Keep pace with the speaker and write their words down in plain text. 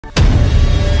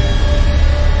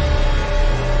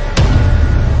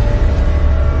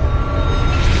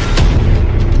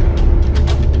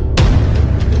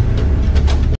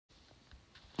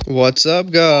What's up,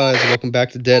 guys? Welcome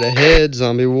back to Dead Ahead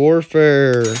Zombie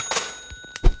Warfare.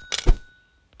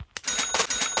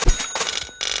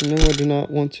 No, I do not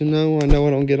want to know. I know I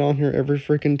don't get on here every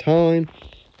freaking time.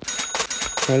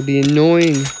 Try to be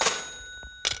annoying.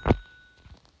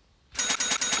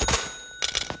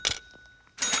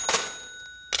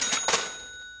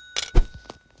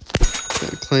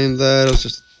 Gotta claim that. It was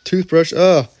just a toothbrush.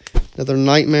 Oh, another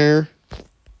nightmare.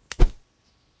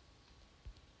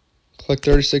 Collect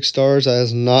 36 stars. That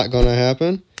is not going to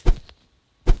happen.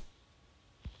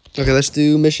 Okay, let's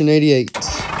do mission 88.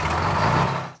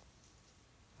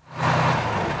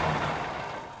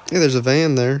 Hey, there's a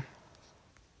van there.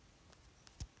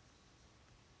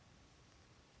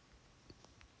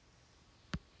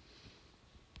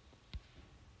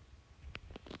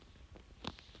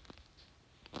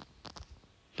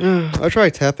 I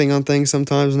try tapping on things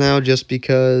sometimes now just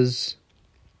because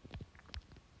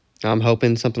I'm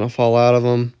hoping something will fall out of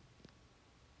them,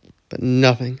 but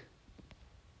nothing.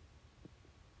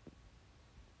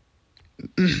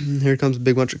 Here comes a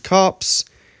big bunch of cops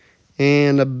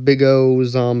and a big old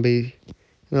zombie. I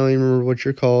don't even remember what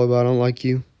you're called, but I don't like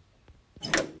you.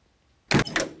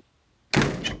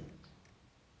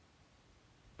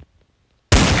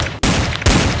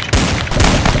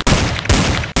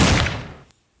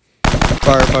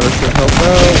 Firefighter should help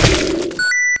out.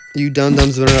 You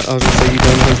dum-dums are not, I was gonna say you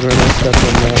dum-dums are not stepping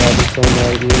on that. I'll be so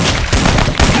mad at you.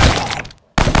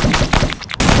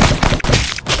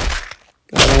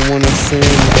 I don't want to send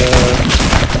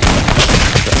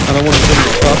the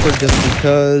chopper just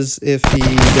because if he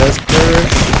does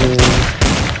perish, then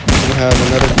we'll have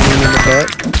another pain in the butt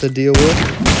to deal with.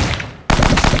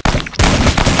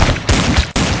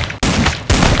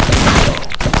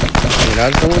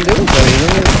 I just don't want to deal with that, you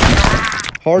know?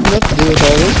 Hard enough to deal with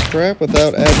all this crap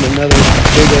without adding another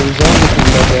big old zombie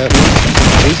coming back at me.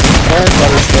 At least the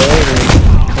firefighters failed, and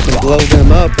I can blow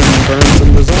them up and burn some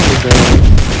of the zombies down.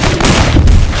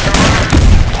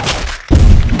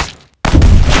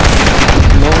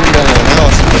 Come on down, now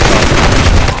I'll see the top.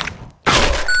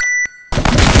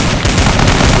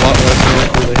 A lot less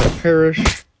likely they have perished.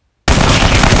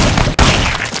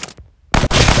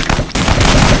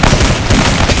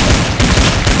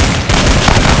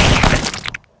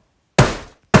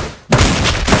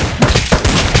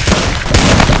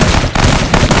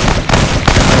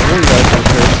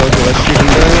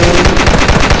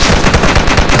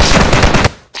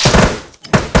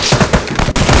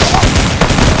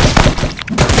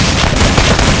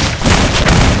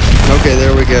 Okay,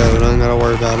 there we go. Don't gotta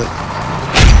worry about it.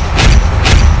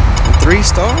 3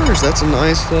 stars. That's a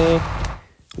nice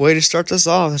way to start this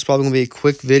off. It's probably gonna be a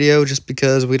quick video just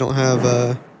because we don't have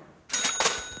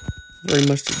very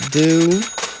much to do, and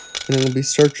then we'll be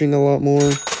searching a lot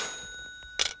more.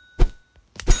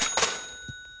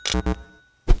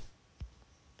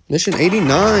 Mission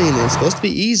 89 is supposed to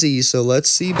be easy, so let's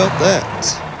see about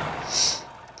that.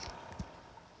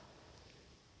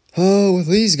 Oh, with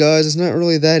these guys, it's not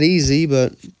really that easy,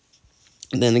 but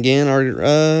then again,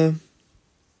 our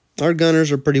gunners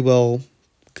are pretty well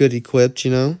good equipped,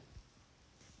 you know.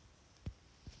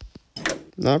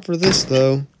 Not for this,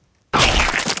 though.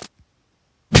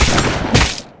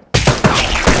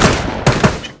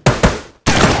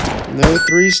 No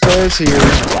 3 stars here.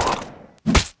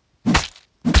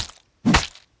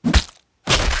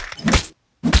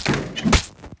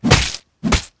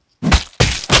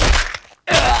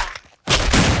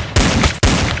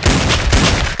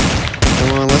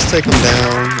 Take them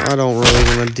down. I don't really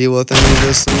want to deal with any of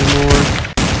this anymore.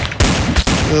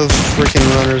 Those freaking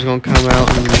runners gonna come out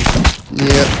and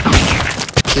yep,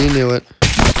 so you knew it.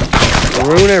 They'll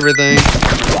ruin everything.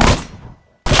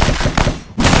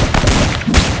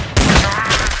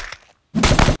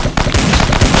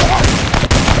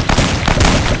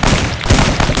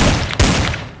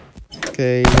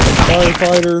 Okay,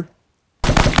 firefighter.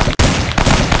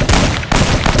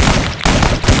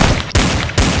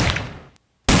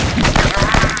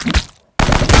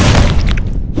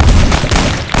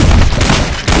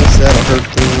 That'll hurt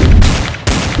them.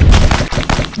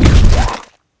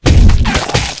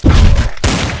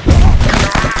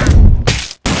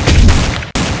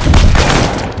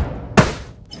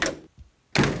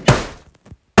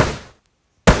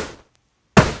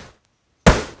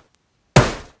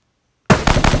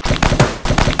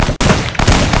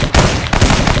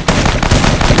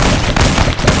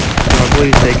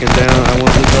 Please take him down. I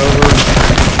want this over.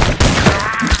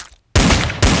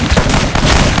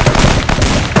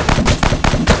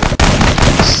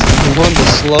 One of the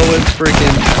slowest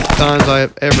freaking times I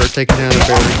have ever taken down a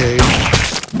barricade.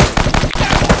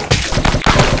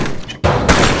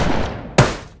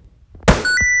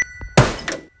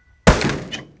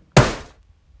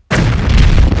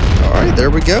 there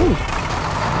we go.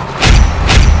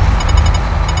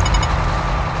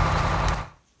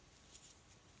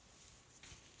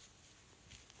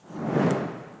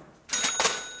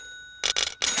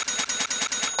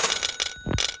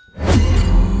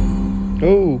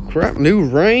 Oh, crap. New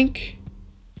rank?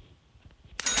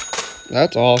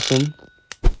 That's awesome.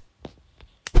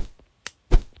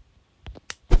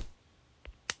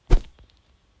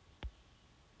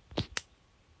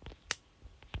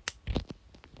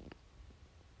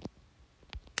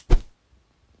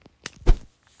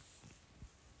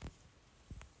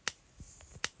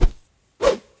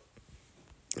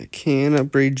 I can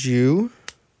upgrade you.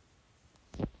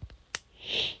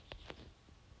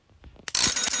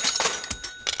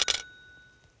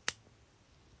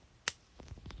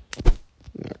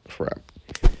 Crap.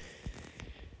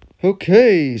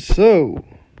 Okay, so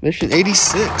mission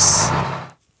 86.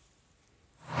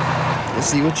 Let's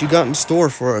see what you got in store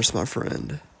for us, my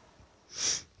friend.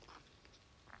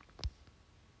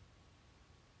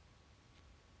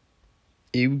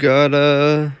 You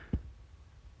got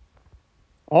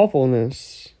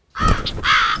awfulness.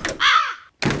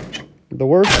 The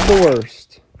worst of the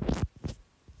worst.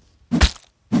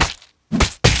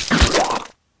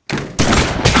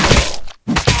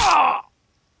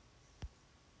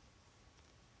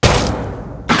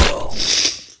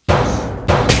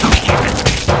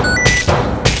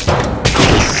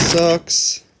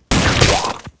 Sucks.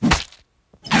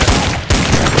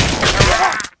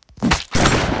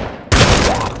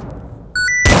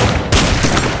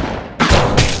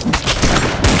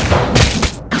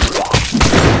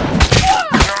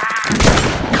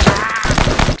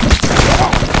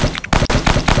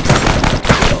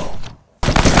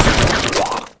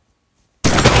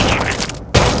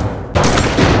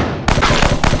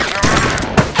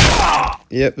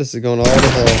 Yep, this is going all to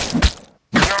hell.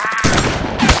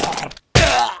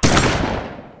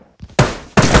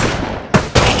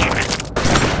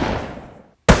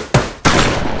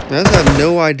 I just have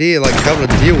no idea like how to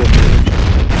deal with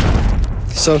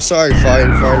it. So sorry,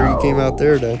 firefighter, you came out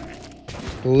there to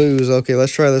lose. Okay,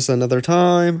 let's try this another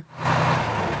time.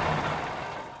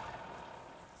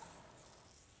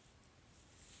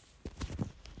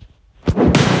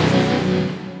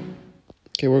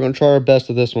 Okay, we're gonna try our best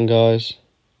at this one, guys.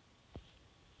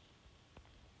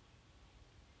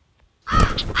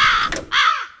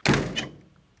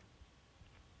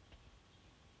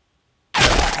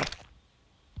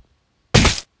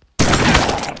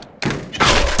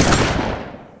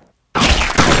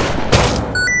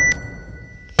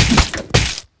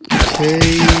 Okay,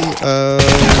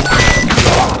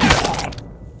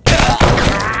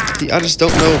 see, I just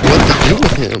don't know what to do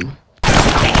with him.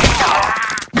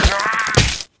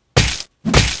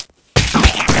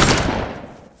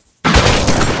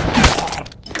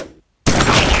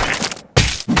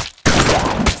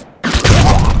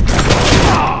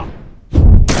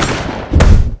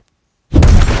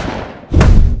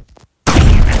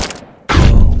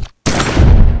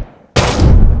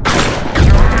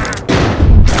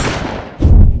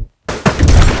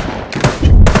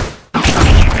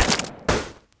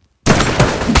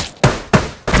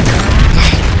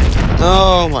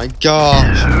 Oh my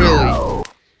gosh, really?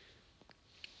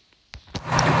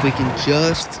 If we can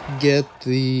just get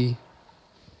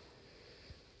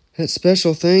that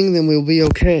special thing, then we'll be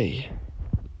okay.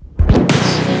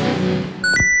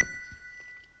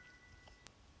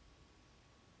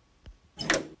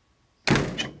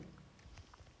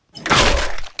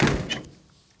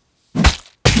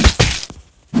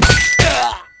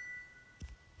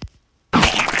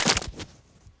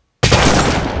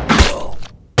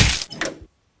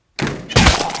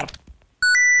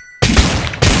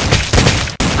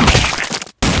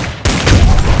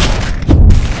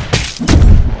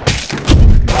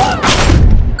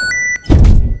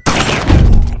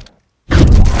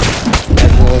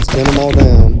 Let's get them all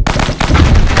down.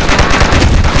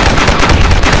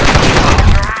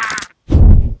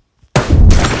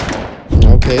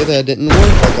 Okay, that didn't work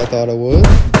like I thought it would.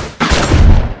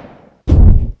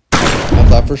 I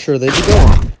thought for sure they'd be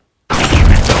gone.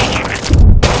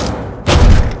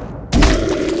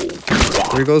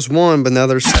 There goes one, but now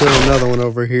there's still another one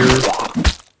over here.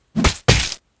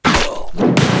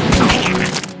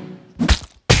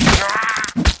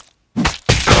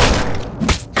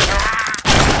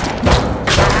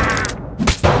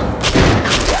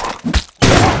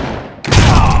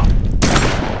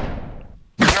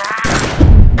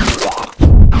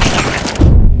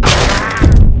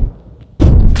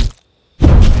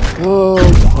 Oh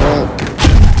crap.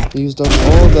 Used up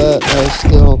all that. I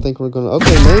still don't think we're gonna.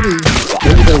 Okay, maybe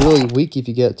they're really weak if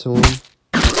you get to them.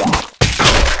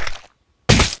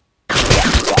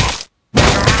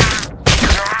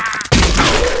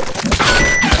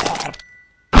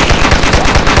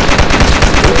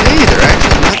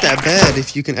 that bad.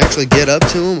 If you can actually get up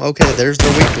to them, okay, there's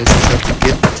their weakness. You just have to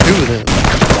get to them.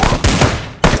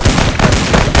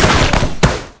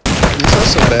 It's not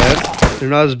so bad. They're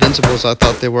not as invincible as I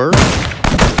thought they were.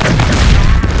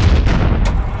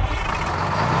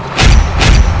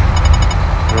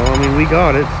 Well, I mean, we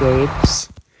got it, so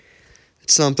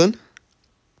it's something.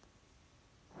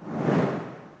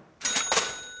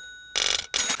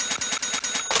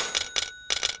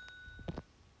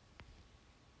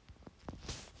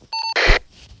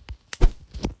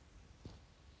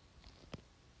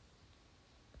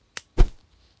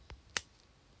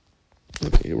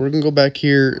 Okay, we're gonna go back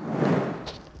here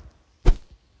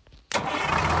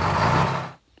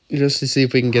just to see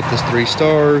if we can get this 3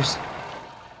 stars.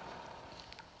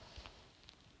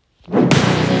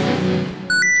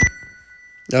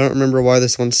 I don't remember why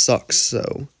this one sucks,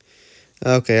 so...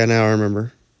 Okay, now I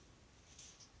remember.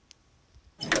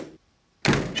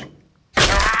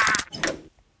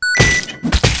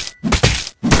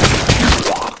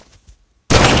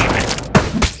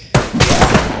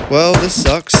 Well, this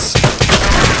sucks.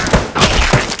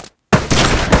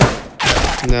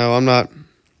 No, I'm not.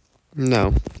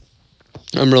 No.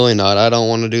 I'm really not. I don't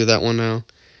want to do that one now.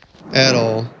 At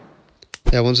all.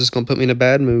 That one's just going to put me in a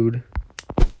bad mood.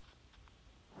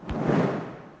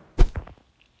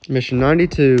 Mission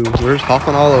 92. We're just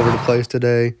hopping all over the place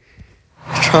today.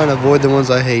 Trying to avoid the ones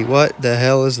I hate. What the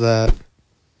hell is that?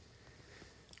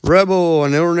 Rebel,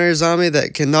 an ordinary zombie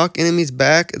that can knock enemies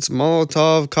back. Its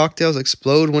Molotov cocktails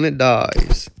explode when it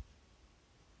dies.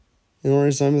 An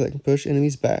ordinary zombie that can push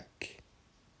enemies back.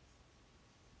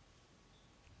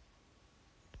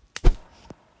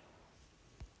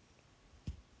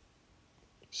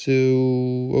 So,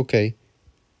 okay.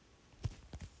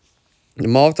 The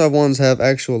Molotov ones have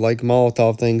actual, like,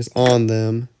 Molotov things on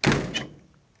them.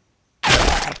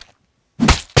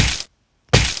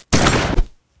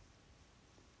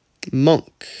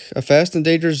 Monk, a fast and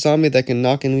dangerous zombie that can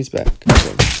knock enemies back.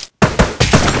 Okay.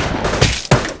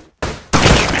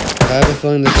 I have a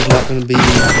feeling this is not going to be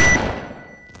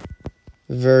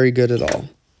very good at all.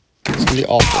 It's going to be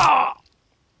awful.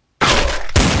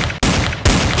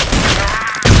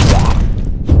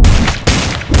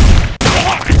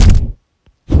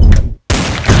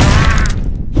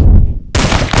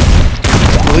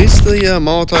 At least the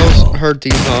Molotovs hurt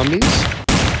these zombies.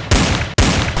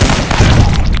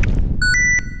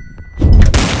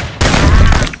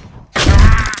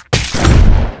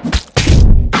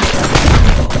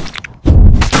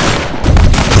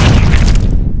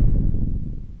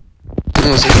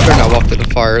 So you better not walk through the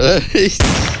fire. It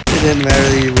didn't matter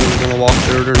if you were going to walk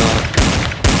through it or not.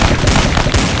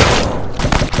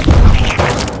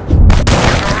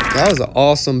 That was an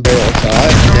awesome barrel shot.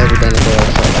 I've never done a barrel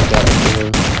shot like that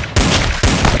before.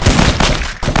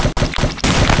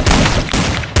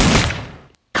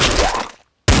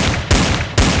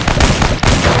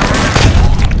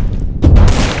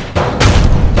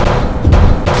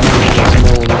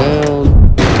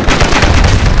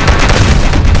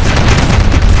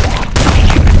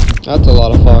 That's a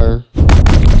lot of fire.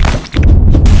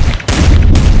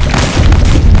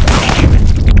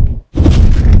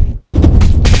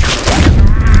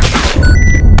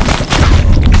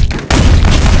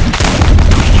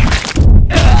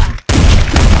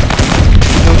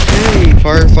 Okay,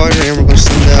 firefighter, and we're gonna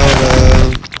send out,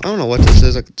 I don't know what this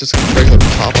is, like just a regular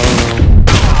top, I don't know.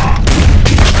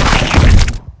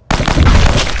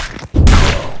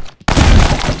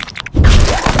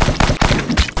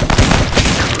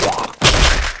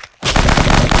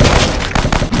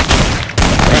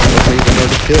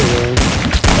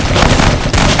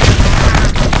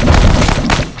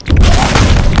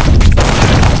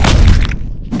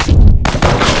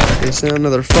 Okay, send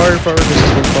another firefighter. This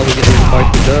is going to probably get me to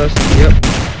fight the dust. Yep.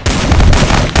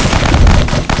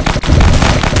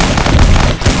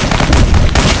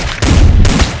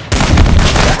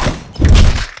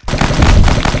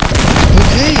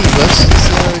 Okay, let's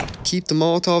just keep the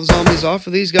Molotov zombies off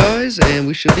of these guys, and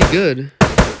we should be good.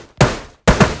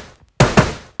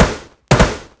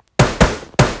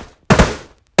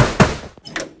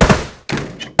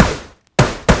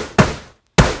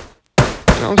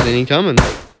 I wasn't any coming.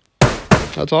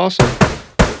 That's awesome.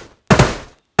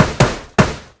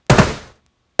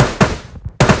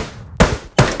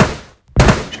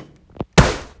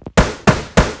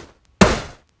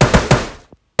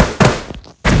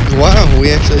 Wow,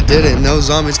 we actually did it. No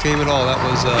zombies came at all. That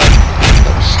was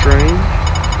strange.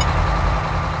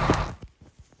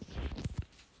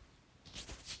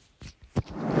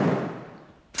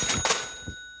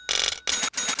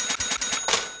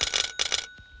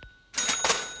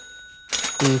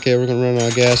 Okay, we're gonna run out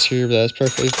of gas here, but that's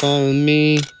perfectly fine with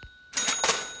me.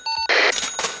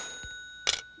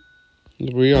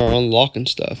 We are unlocking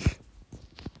stuff.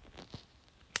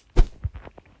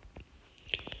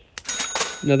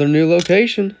 Another new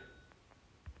location.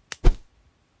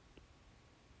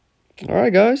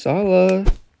 Alright guys, I'll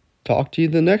talk to you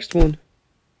the next one.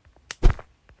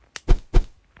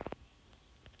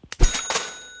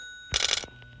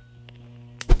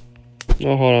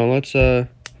 Oh, hold on, let's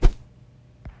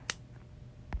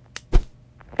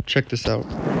check this out.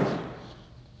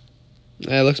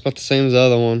 Yeah, it looks about the same as the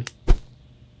other one.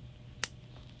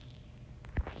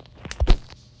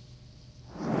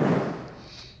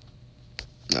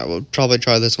 I will probably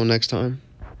try this one next time.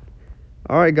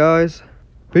 Alright guys,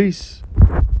 peace.